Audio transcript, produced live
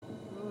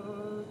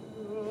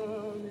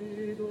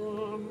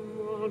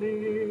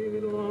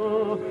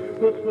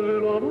Welcome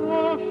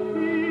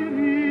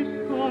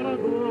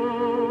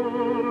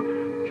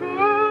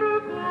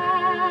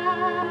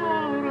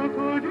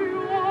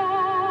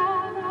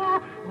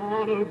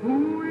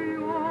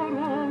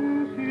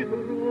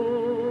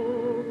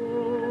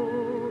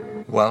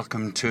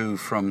to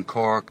From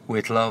Cork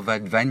with Love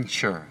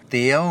Adventure,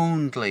 the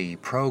only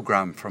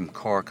programme from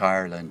Cork,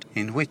 Ireland,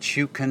 in which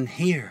you can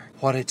hear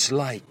what it's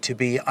like to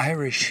be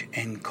Irish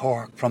in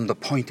Cork from the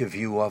point of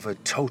view of a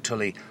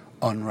totally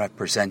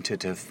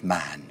unrepresentative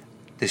man.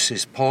 This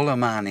is Paul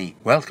O'Mahony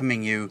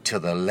welcoming you to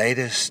the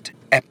latest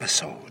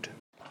episode.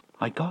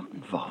 I got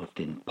involved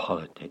in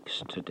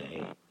politics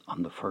today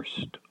on the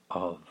 1st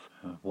of,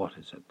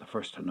 the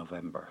 1st of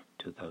November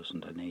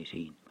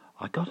 2018.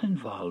 I got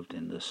involved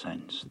in the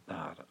sense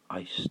that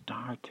I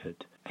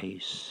started a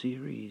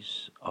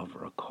series of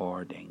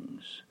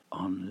recordings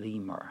on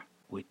Lemur,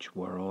 which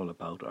were all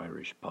about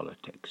Irish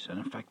politics. And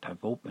in fact,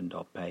 I've opened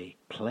up a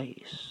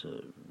place,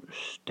 a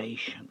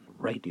station,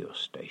 radio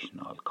station,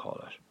 I'll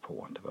call it, for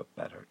want of a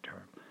better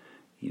term,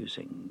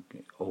 using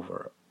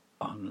over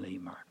on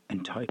Lemur,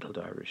 entitled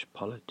Irish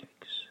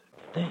Politics.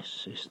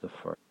 This is the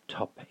first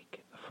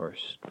topic, the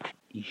first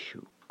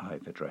issue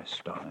I've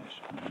addressed on it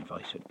and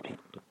invited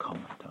people to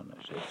comment on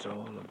it. It's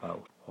all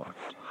about what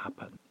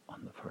happened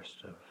on the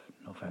 1st of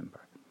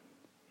November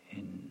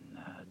in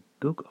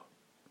Google,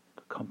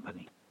 the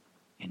company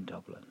in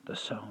Dublin. The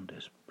sound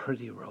is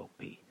pretty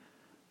ropey,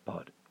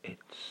 but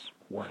it's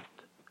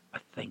worth, I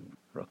think,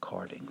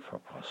 recording for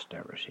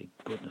posterity.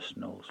 Goodness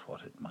knows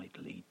what it might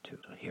lead to.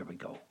 So here we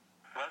go.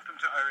 Welcome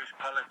to Irish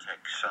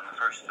Politics on the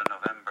 1st of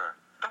November.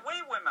 The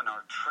way women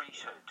are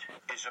treated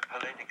is a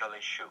political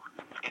issue.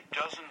 It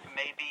doesn't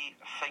maybe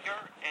figure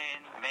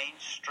in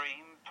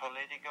mainstream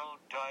political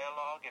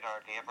dialogue. It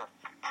hardly ever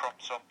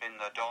props up in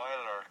the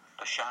Dáil or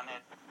the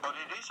Seanad. But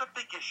it is a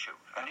big issue,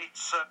 and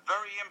it's a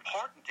very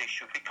important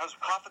issue because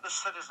half of the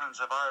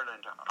citizens of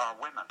Ireland are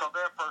women. So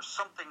therefore,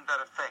 something that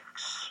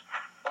affects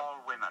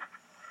all women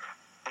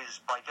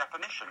is by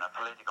definition a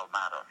political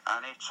matter,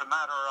 and it's a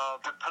matter of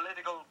the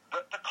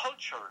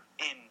culture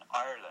in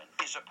Ireland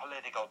is a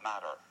political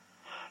matter.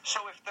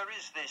 So if there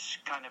is this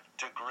kind of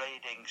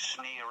degrading,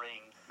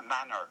 sneering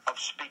manner of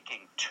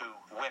speaking to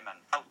women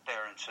out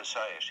there in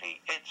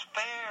society, it's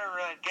fair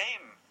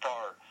game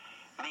for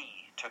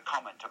me to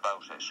comment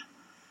about it.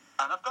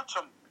 And I've got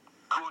some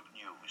good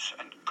news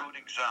and good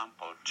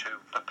example to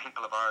the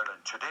people of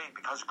Ireland today,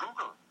 because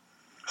Google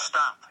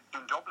staff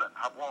in Dublin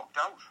have walked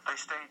out. They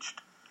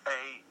staged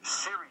a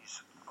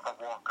series of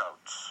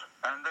walkouts,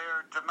 and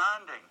they're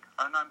demanding,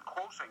 and I'm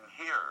quoting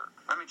here,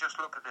 let me just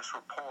look at this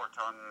report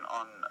on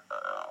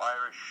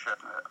Irish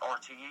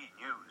RTE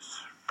News.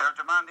 They're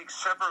demanding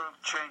several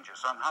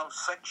changes on how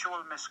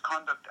sexual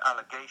misconduct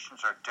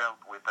allegations are dealt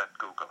with at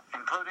Google,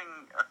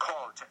 including a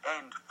call to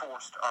end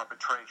forced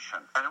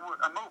arbitration, and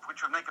a move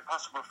which would make it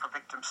possible for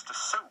victims to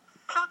sue.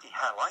 Bloody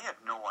hell, I had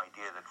no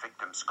idea that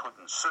victims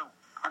couldn't sue.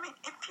 I mean,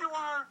 if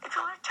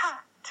you're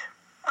attacked,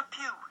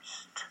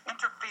 abused,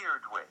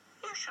 interfered with,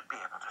 you should be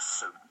able to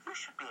sue. You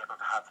should be able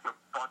to have your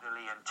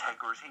bodily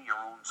integrity,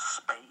 your own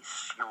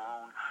space,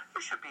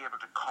 you should be able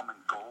to come and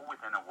go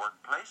within a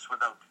workplace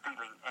without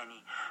feeling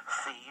any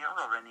fear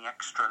or any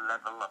extra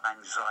level of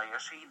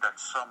anxiety that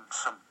some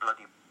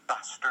bloody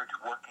bastard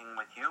working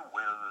with you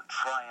will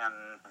try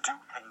and do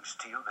things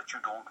to you that you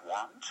don't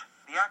want.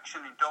 The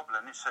action in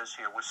Dublin, it says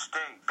here, was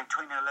stayed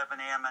between 11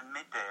 a.m. and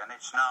midday, and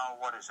it's now,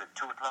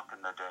 2 o'clock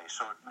in the day,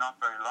 so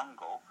not very long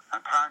ago.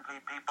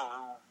 Apparently people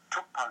who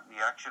took part in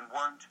the action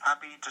weren't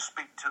happy to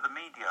speak to the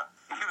media,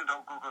 even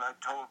though Google had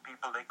told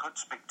people they could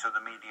speak to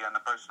the media in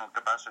a personal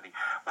capacity.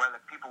 Well,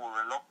 if people were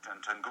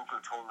reluctant and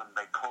Google told them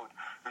they could,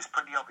 it's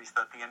pretty obvious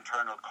that the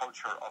internal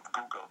culture of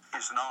Google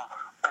is not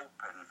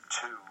open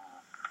to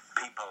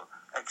people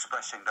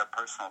expressing their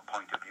personal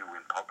point of view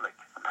in public.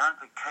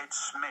 Apparently Kate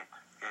Smith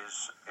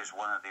is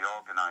one of the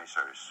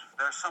organisers.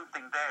 There's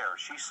something there.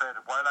 She said,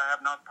 while I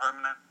have not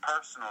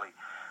personally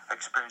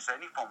experienced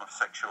any form of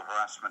sexual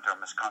harassment or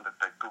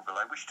misconduct at Google,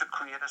 I wish to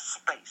create a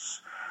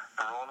space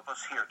for all of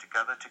us here to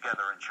gather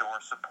together and show our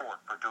support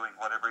for doing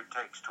whatever it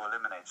takes to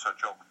eliminate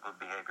such awful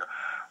behaviour.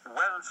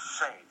 Well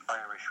said,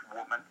 Irish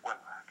woman. Well,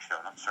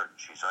 actually, I'm not certain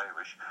she's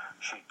Irish.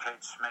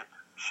 Kate Smith,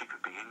 she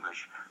could be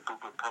English.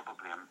 Google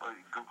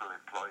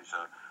employs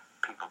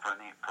people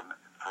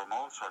from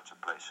all sorts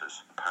of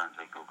places.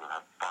 Apparently, Google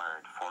have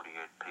fired 48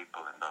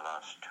 people in the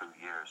last 2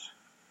 years.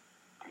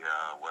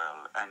 Yeah,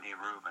 well, Andy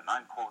Rubin,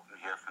 I'm quoting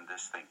here from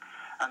this thing,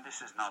 and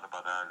this is not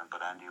about Ireland,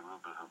 but Andy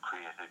Rubin, who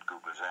created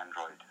Google's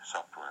Android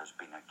software, has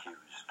been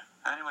accused.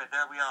 Anyway,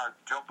 there we are.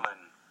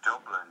 Dublin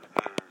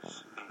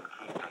is in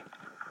keeping.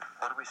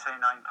 What do we say,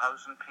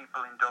 9,000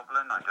 people in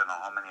Dublin? I don't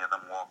know how many of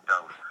them walked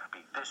out.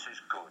 This is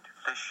good.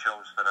 This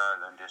shows that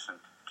Ireland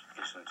isn't.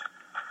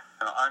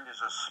 Ireland is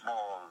a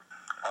small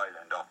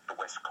island off the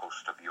west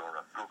coast of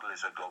Europe. Google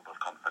is a global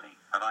company.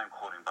 And I'm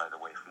quoting, by the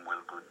way, from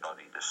Will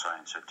Goodbody, the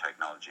science and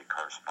technology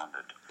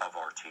correspondent of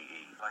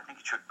RTE. I think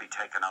it should be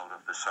taken out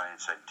of the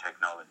science and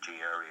technology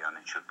area, and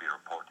it should be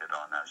reported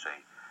on as a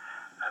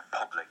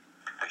public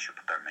they should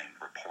put their main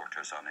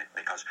reporters on it,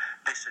 because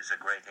this is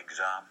a great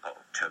example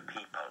to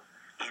people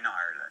in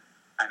Ireland.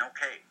 And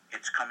okay,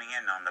 it's coming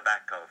in on the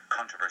back of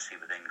controversy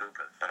within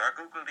Google. But are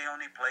Google the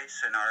only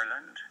place in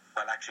Ireland?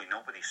 Well, actually,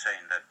 nobody's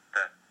saying that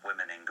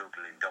women in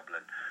Google in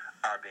Dublin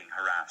are being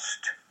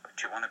harassed. But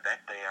do you want to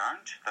bet they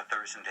aren't? That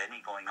there isn't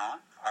any going on?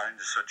 Ireland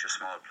is such a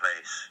small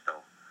place,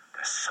 though.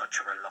 There's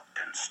such a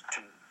reluctance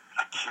to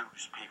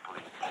accuse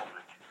people in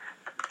public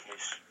in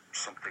case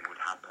something would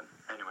happen.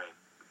 Anyway,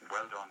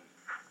 well done,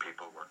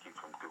 people working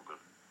from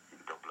Google in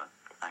Dublin.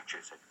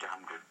 Actually, it's a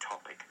damn good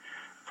topic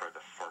for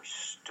the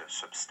first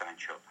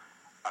substantial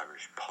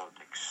Irish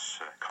politics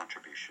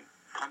contribution.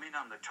 Come in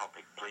on the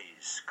topic,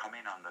 please. Come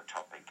in on the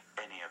topic,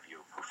 any of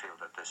you who feel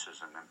that this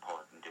is an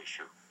important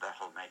issue.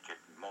 That'll make it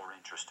more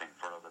interesting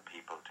for other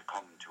people to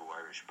come to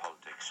Irish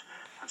politics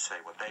and say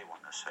what they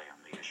want to say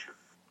on the issue.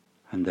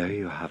 And there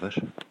you have it.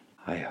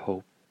 I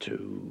hope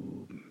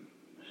to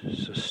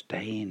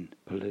sustain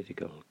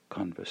political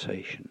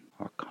conversation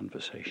or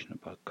conversation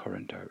about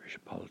current Irish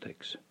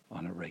politics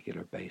on a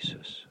regular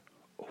basis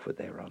over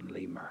there on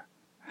Lemur,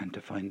 and to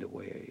find a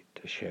way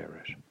to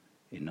share it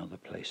in other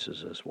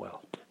places as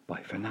well.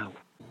 Bye for now.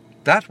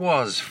 That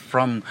was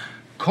from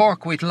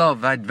Cork with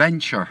Love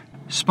Adventure,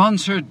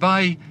 sponsored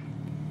by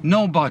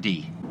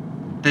nobody.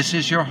 This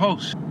is your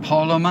host,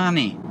 Paul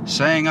O'Mahony,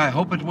 saying I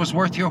hope it was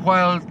worth your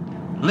while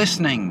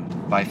listening.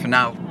 Bye for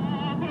now.